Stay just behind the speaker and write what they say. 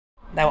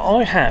Now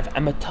I have a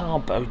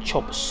Metabo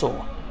chop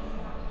saw,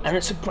 and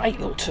it's a great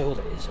little tool.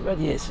 It is. It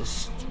really is.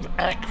 It's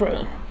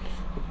accurate.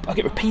 I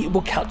get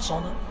repeatable cuts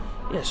on it.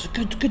 Yeah, it's a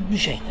good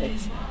machine. It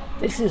is.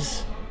 This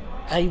is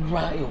a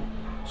rail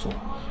saw.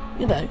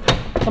 You know,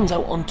 comes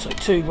out onto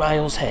 2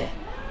 rails here,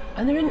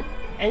 and there isn't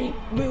any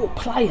real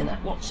play in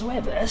that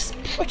whatsoever. It's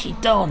pretty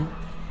darn,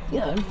 you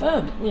know,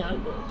 firm. You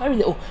know, very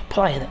little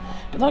play in it.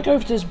 But I go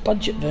over to this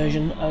budget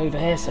version over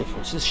here, say for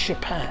instance,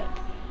 Shapak,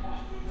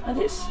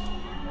 and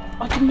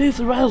I can move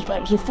the rails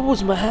backwards and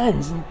forwards with my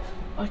hands, and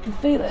I can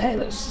feel it. Hey,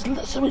 there's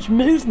so much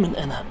movement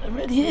in that. It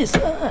really is.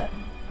 Look at that.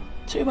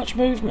 Too much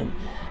movement.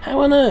 How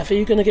on earth are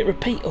you going to get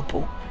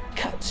repeatable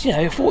cuts? You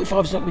know,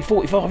 45s not going to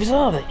be 45s,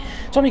 are they?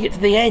 So when you get to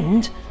the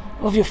end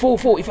of your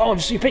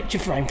 445s, your picture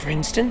frame, for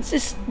instance,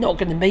 it's not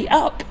going to meet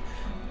up.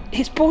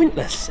 It's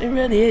pointless. It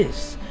really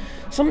is.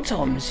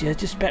 Sometimes you're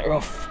just better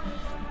off,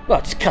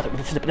 well, just cut it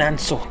with a flipping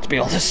handsaw, to be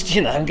honest,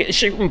 you know, and get a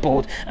shooting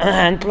board and a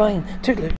hand plane. Toodaloo.